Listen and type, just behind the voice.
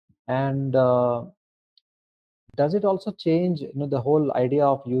And does it also change, the whole idea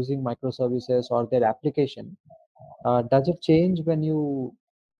of using microservices or their application? Does it change when you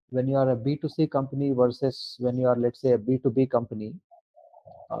are a B2C company versus when you are, let's say, a B2B company?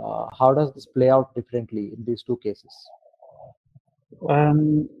 How does this play out differently in these two cases?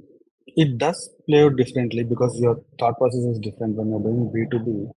 Um, it does play out differently because your thought process is different. When you're doing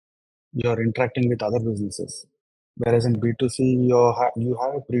B2B, you're interacting with other businesses. Whereas in B2C, you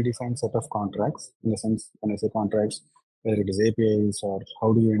have a predefined set of contracts. In the sense, when I say contracts, whether it is APIs or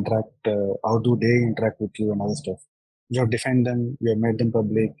how do you interact, how do they interact with you and other stuff. You have defined them, you have made them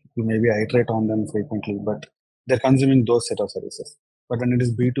public, you maybe iterate on them frequently, but they're consuming those set of services. But when it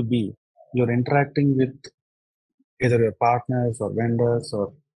is B2B, you're interacting with either your partners or vendors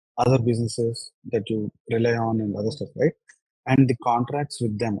or other businesses that you rely on and other stuff, right? And the contracts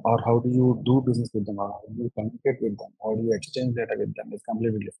with them, or how do you do business with them, or how do you communicate with them, how do you exchange data with them is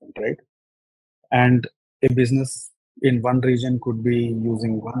completely different, right? And a business in one region could be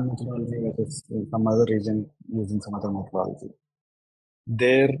using one methodology versus in some other region using some other methodology.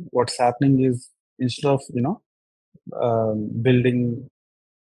 There, what's happening is instead of building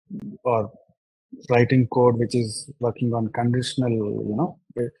or writing code which is working on conditional,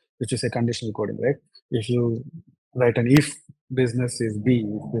 which is a conditional coding, right? If you write an if business is B,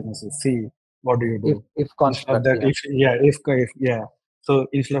 if business is C, what do you do? If Instead of construct, that, yeah. if yeah. So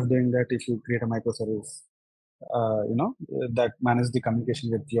instead of doing that, if you create a microservice, that manages the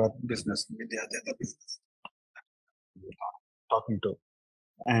communication with your business, with the other business you're talking to,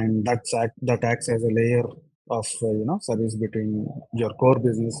 and that acts as a layer of service between your core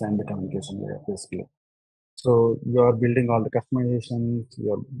business and the communication layer, basically. So you're building all the customizations,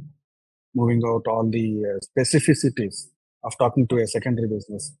 you're moving out all the specificities of talking to a secondary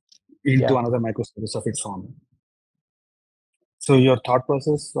business into Yeah. another microservice of its own. So your thought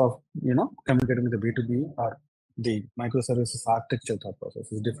process of communicating with the B2B or the microservices architecture thought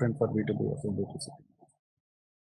process is different for B2B versus B2C.